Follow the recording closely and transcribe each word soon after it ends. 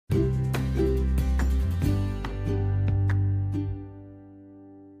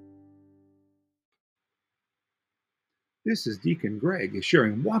This is Deacon Greg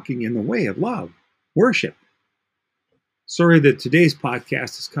sharing Walking in the Way of Love, Worship. Sorry that today's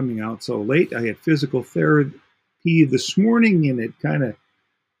podcast is coming out so late. I had physical therapy this morning and it kind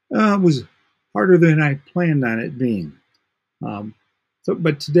of was harder than I planned on it being.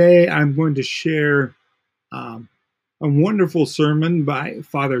 But today I'm going to share a wonderful sermon by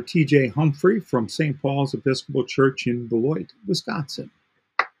Father T.J. Humphrey from St. Paul's Episcopal Church in Beloit, Wisconsin.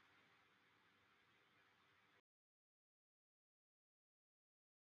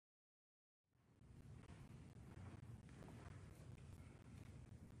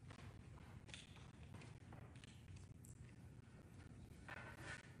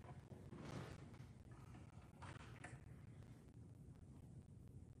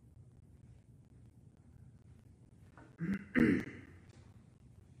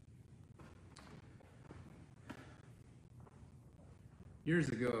 Years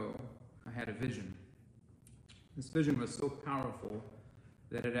ago, I had a vision. This vision was so powerful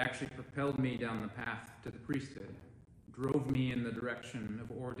that it actually propelled me down the path to the priesthood, drove me in the direction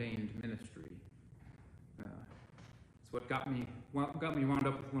of ordained ministry. It's what got me wound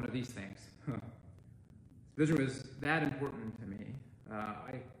up with one of these things. This vision was that important to me.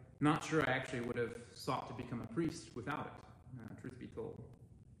 I'm not sure I actually would have sought to become a priest without it, truth be told.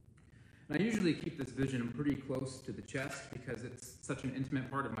 And I usually keep this vision pretty close to the chest because it's such an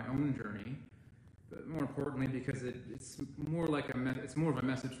intimate part of my own journey, but more importantly because it's more of a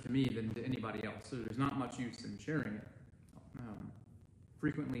message to me than to anybody else, so there's not much use in sharing it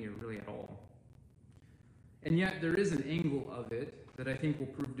frequently or really at all. And yet there is an angle of it that I think will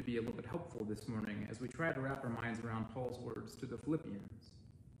prove to be a little bit helpful this morning as we try to wrap our minds around Paul's words to the Philippians.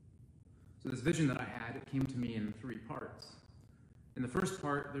 So this vision that I had, it came to me in 3 parts. In the first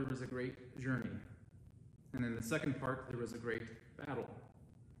part, there was a great journey. And in the second part, there was a great battle.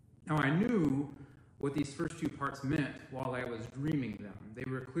 Now, I knew what these first 2 parts meant while I was dreaming them. They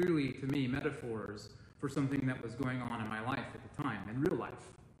were clearly, to me, metaphors for something that was going on in my life at the time, in real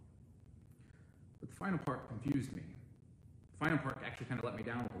life. But the final part confused me. The final part actually kind of let me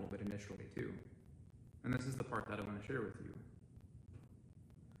down a little bit initially, too. And this is the part that I want to share with you.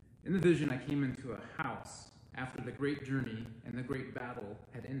 In the vision, I came into a house after the great journey and the great battle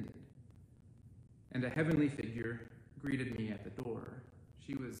had ended. And a heavenly figure greeted me at the door.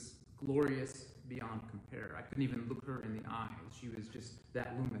 She was glorious beyond compare. I couldn't even look her in the eyes. She was just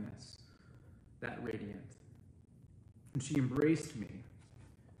that luminous, that radiant. And she embraced me.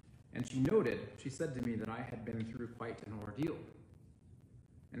 And she said to me that I had been through quite an ordeal.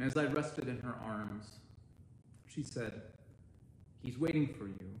 And as I rested in her arms, she said, "He's waiting for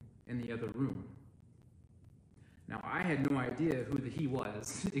you in the other room." Now, I had no idea who the he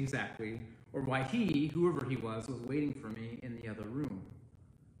was exactly, or why whoever he was waiting for me in the other room.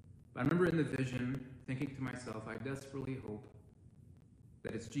 But I remember in the vision thinking to myself, I desperately hope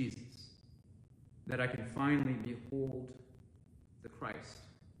that it's Jesus, that I can finally behold the Christ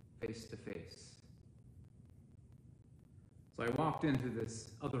face to face. So I walked into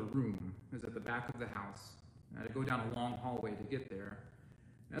this other room. It was at the back of the house. I had to go down a long hallway to get there.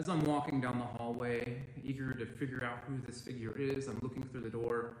 As I'm walking down the hallway, eager to figure out who this figure is, I'm looking through the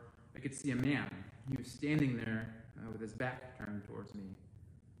door. I could see a man. He was standing there with his back turned towards me.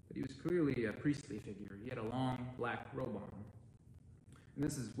 But he was clearly a priestly figure. He had a long black robe on. And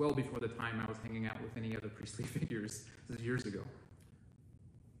this is well before the time I was hanging out with any other priestly figures. This is years ago.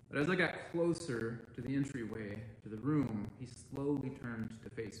 But as I got closer to the entryway to the room, he slowly turned to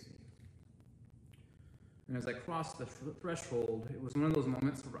face me. And as I crossed the threshold, it was one of those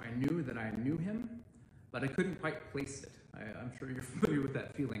moments where I knew that I knew him, but I couldn't quite place it. I'm sure you're familiar with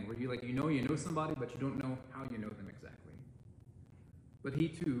that feeling, where you know somebody, but you don't know how you know them exactly. But he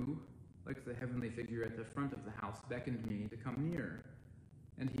too, like the heavenly figure at the front of the house, beckoned me to come near,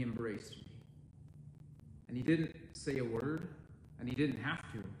 and he embraced me. And he didn't say a word, and he didn't have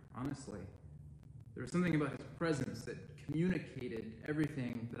to, honestly. There was something about his presence that communicated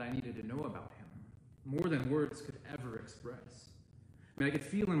everything that I needed to know about him, more than words could ever express. I could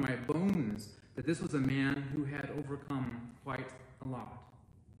feel in my bones that this was a man who had overcome quite a lot,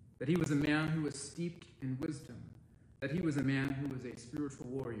 that he was a man who was steeped in wisdom, that he was a man who was a spiritual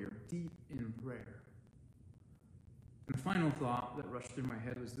warrior, deep in prayer. And the final thought that rushed through my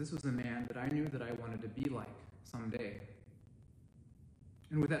head was this was a man that I knew that I wanted to be like someday.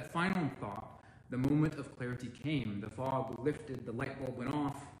 And with that final thought, the moment of clarity came. The fog lifted, the light bulb went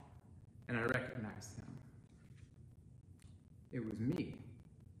off, and I recognized him. It was me.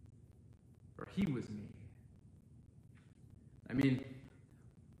 Or he was me. I mean,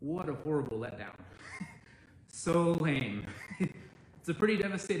 what a horrible letdown. So lame. It's a pretty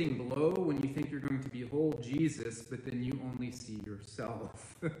devastating blow when you think you're going to behold Jesus, but then you only see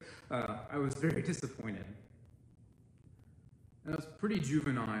yourself. I was very disappointed. And I was pretty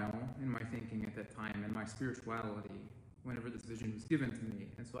juvenile in my thinking at that time and my spirituality whenever this vision was given to me.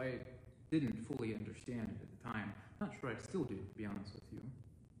 And so I didn't fully understand it at the time. Not sure I still do, to be honest with you.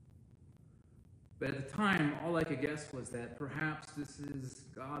 But at the time, all I could guess was that perhaps this is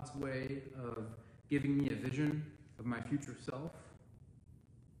God's way of giving me a vision of my future self.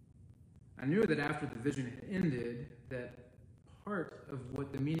 I knew that after the vision had ended, that part of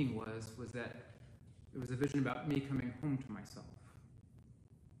what the meaning was that it was a vision about me coming home to myself.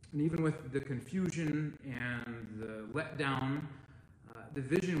 And even with the confusion and the letdown, the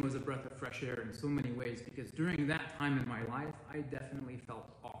vision was a breath of fresh air in so many ways, because during that time in my life, I definitely felt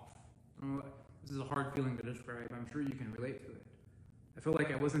off. This is a hard feeling to describe. I'm sure you can relate to it. I felt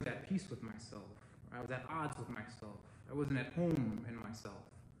like I wasn't at peace with myself. I was at odds with myself. I wasn't at home in myself.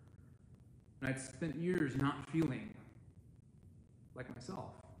 And I'd spent years not feeling like myself.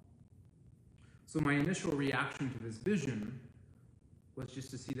 So my initial reaction to this vision was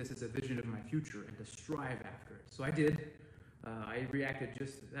just to see this as a vision of my future and to strive after it. So I did. I reacted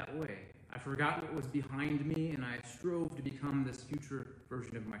just that way. I forgot what was behind me, and I strove to become this future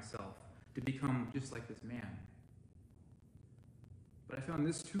version of myself, to become just like this man. But I found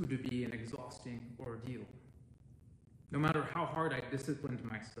this too to be an exhausting ordeal. No matter how hard I disciplined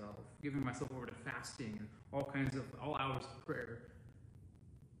myself, giving myself over to fasting and all hours of prayer,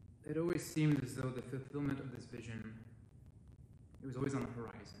 it always seemed as though the fulfillment of this vision, it was always on the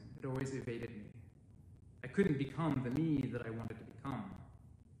horizon. It always evaded me. I couldn't become the me that I wanted to become.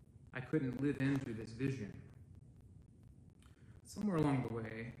 I couldn't live into this vision. Somewhere along the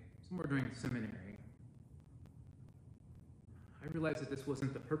way, somewhere during seminary, I realized that this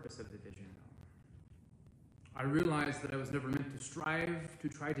wasn't the purpose of the vision. I realized that I was never meant to strive to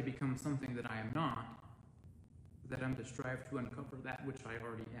try to become something that I am not, but that I'm to strive to uncover that which I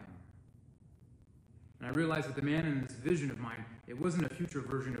already am. And I realized that the man in this vision of mine, it wasn't a future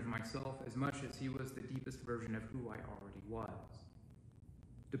version of myself as much as he was the deepest version of who I already was.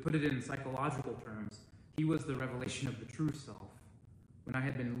 To put it in psychological terms, he was the revelation of the true self, when I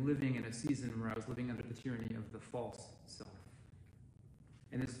had been living in a season where I was living under the tyranny of the false self.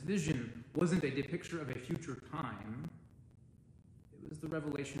 And this vision wasn't a depiction of a future time. It was the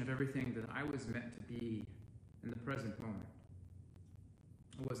revelation of everything that I was meant to be in the present moment.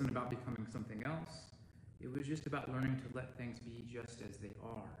 It wasn't about becoming something else. It was just about learning to let things be just as they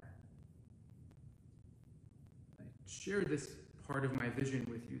are. I share this part of my vision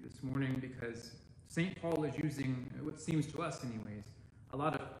with you this morning because St. Paul is using, what seems to us anyways, a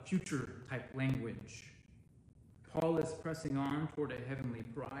lot of future-type language. Paul is pressing on toward a heavenly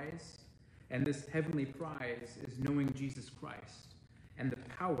prize, and this heavenly prize is knowing Jesus Christ and the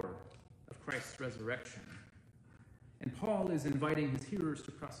power of Christ's resurrection. And Paul is inviting his hearers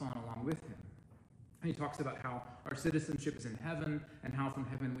to press on along with him. And he talks about how our citizenship is in heaven, and how from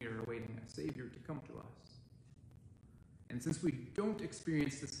heaven we are awaiting a Savior to come to us. And since we don't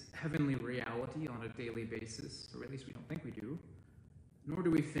experience this heavenly reality on a daily basis, or at least we don't think we do, nor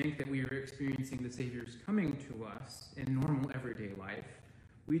do we think that we are experiencing the Savior's coming to us in normal everyday life,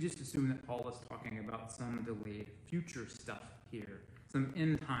 we just assume that Paul is talking about some delayed future stuff here, some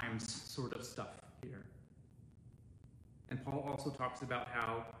end times sort of stuff here. And Paul also talks about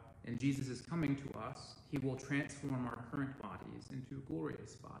how in Jesus' coming to us, he will transform our current bodies into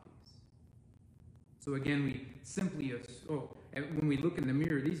glorious bodies. So again, we simply, when we look in the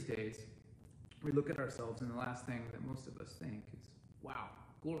mirror these days, we look at ourselves and the last thing that most of us think is, wow,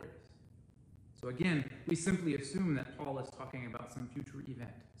 glorious. So again, we simply assume that Paul is talking about some future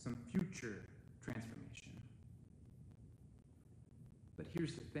event, some future transformation. But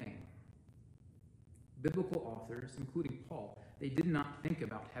here's the thing. Biblical authors, including Paul, they did not think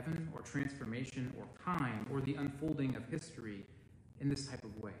about heaven or transformation or time or the unfolding of history in this type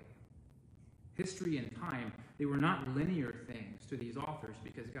of way. History and time, they were not linear things to these authors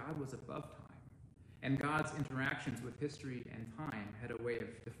because God was above time. And God's interactions with history and time had a way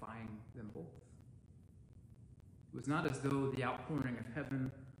of defying them both. It was not as though the outpouring of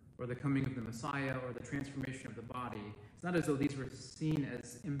heaven or the coming of the Messiah or the transformation of the body, it's not as though these were seen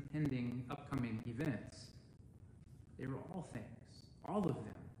as impending, upcoming events. They were all things, all of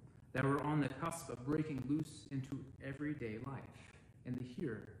them, that were on the cusp of breaking loose into everyday life, in the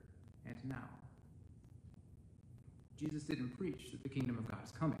here and now. Jesus didn't preach that the kingdom of God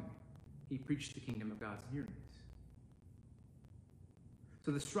is coming. He preached the kingdom of God's nearness.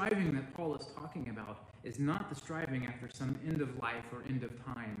 So the striving that Paul is talking about is not the striving after some end of life or end of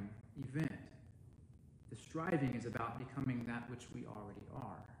time event. The Striving is about becoming that which we already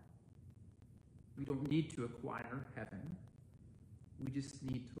are. We don't need to acquire heaven. We just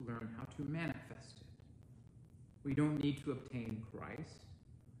need to learn how to manifest it. We don't need to obtain Christ.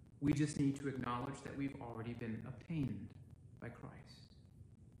 We just need to acknowledge that we've already been obtained by Christ.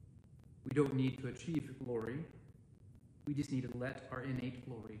 We don't need to achieve glory. We just need to let our innate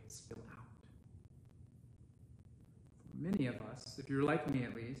glory spill out. For many of us, if you're like me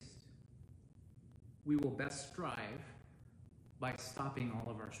at least, we will best strive by stopping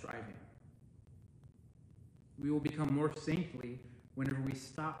all of our striving. We will become more saintly whenever we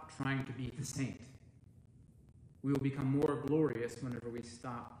stop trying to be the saint. We will become more glorious whenever we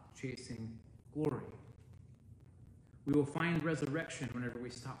stop chasing glory. We will find resurrection whenever we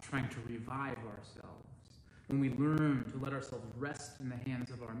stop trying to revive ourselves, when we learn to let ourselves rest in the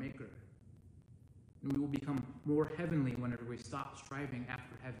hands of our Maker. And we will become more heavenly whenever we stop striving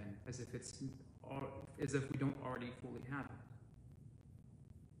after heaven as if we don't already fully have it.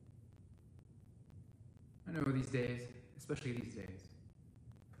 I know these days, especially these days,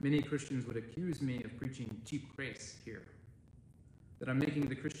 many Christians would accuse me of preaching cheap grace here, that I'm making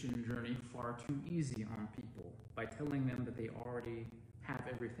the Christian journey far too easy on people by telling them that they already have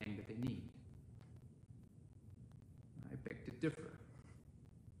everything that they need. I beg to differ.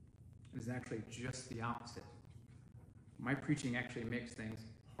 It is actually just the opposite. My preaching actually makes things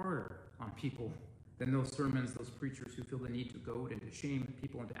harder on people than those sermons, those preachers who feel the need to goad and to shame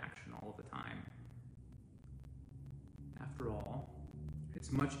people into action all of the time. After all,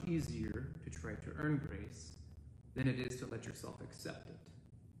 it's much easier to try to earn grace than it is to let yourself accept it.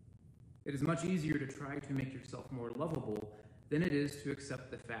 It is much easier to try to make yourself more lovable than it is to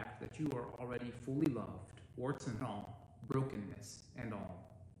accept the fact that you are already fully loved, warts and all, brokenness and all.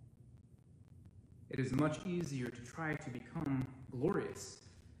 It is much easier to try to become glorious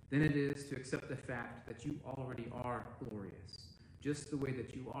than it is to accept the fact that you already are glorious, just the way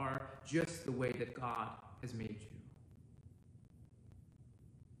that you are, just the way that God has made you.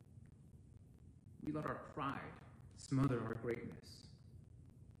 We let our pride smother our greatness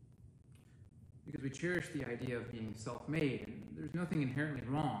because we cherish the idea of being self-made, and there's nothing inherently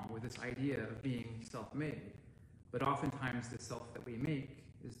wrong with this idea of being self-made, but oftentimes the self that we make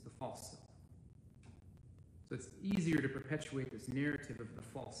is the false self. So it's easier to perpetuate this narrative of the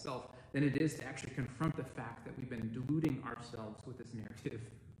false self than it is to actually confront the fact that we've been deluding ourselves with this narrative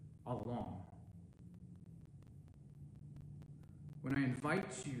all along. When I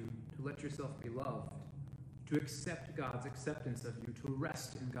invite you to let yourself be loved, to accept God's acceptance of you, to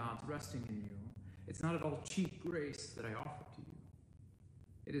rest in God's resting in you, it's not at all cheap grace that I offer to you.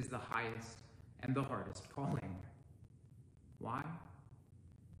 It is the highest and the hardest calling. Why?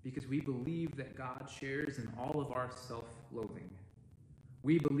 Because we believe that God shares in all of our self-loathing.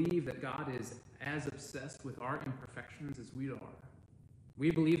 We believe that God is as obsessed with our imperfections as we are. We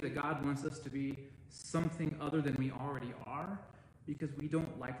believe that God wants us to be something other than we already are because we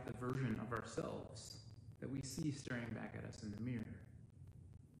don't like the version of ourselves that we see staring back at us in the mirror.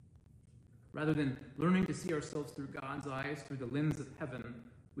 Rather than learning to see ourselves through God's eyes, through the lens of heaven,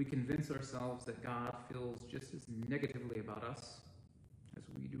 we convince ourselves that God feels just as negatively about us as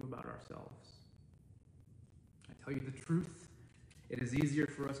we do about ourselves. I tell you the truth, it is easier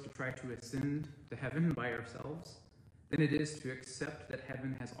for us to try to ascend to heaven by ourselves than it is to accept that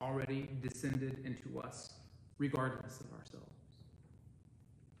heaven has already descended into us, regardless of ourselves.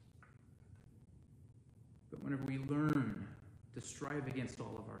 But whenever we learn to strive against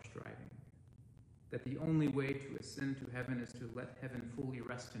all of our striving, that the only way to ascend to heaven is to let heaven fully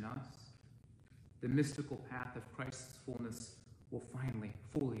rest in us, the mystical path of Christ's fullness will finally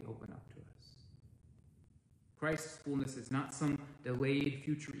fully open up to us. Christ's fullness is not some delayed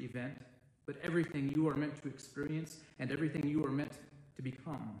future event, but everything you are meant to experience and everything you are meant to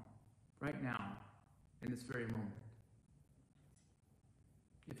become right now, in this very moment.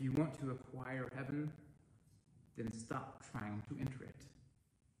 If you want to acquire heaven, then stop trying to enter it.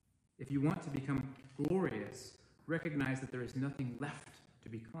 If you want to become glorious, recognize that there is nothing left to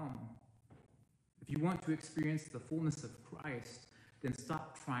become. If you want to experience the fullness of Christ, then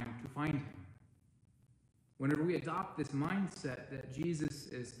stop trying to find him. Whenever we adopt this mindset that Jesus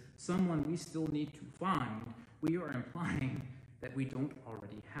is someone we still need to find, we are implying that we don't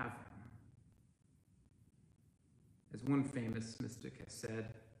already have him. As one famous mystic has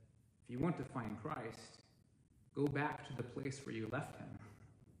said, if you want to find Christ, go back to the place where you left him.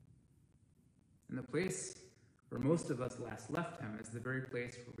 And the place where most of us last left him is the very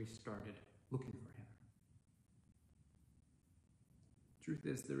place where we started looking for him. Truth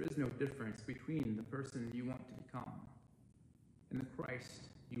is, there is no difference between the person you want to become and the Christ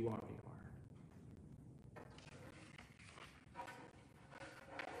you already are.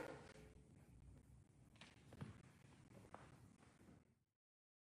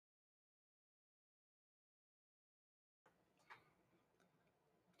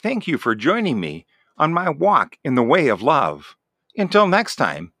 Thank you for joining me on my walk in the way of love. Until next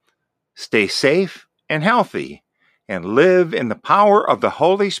time, stay safe and healthy and live in the power of the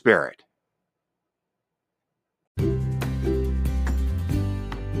Holy Spirit.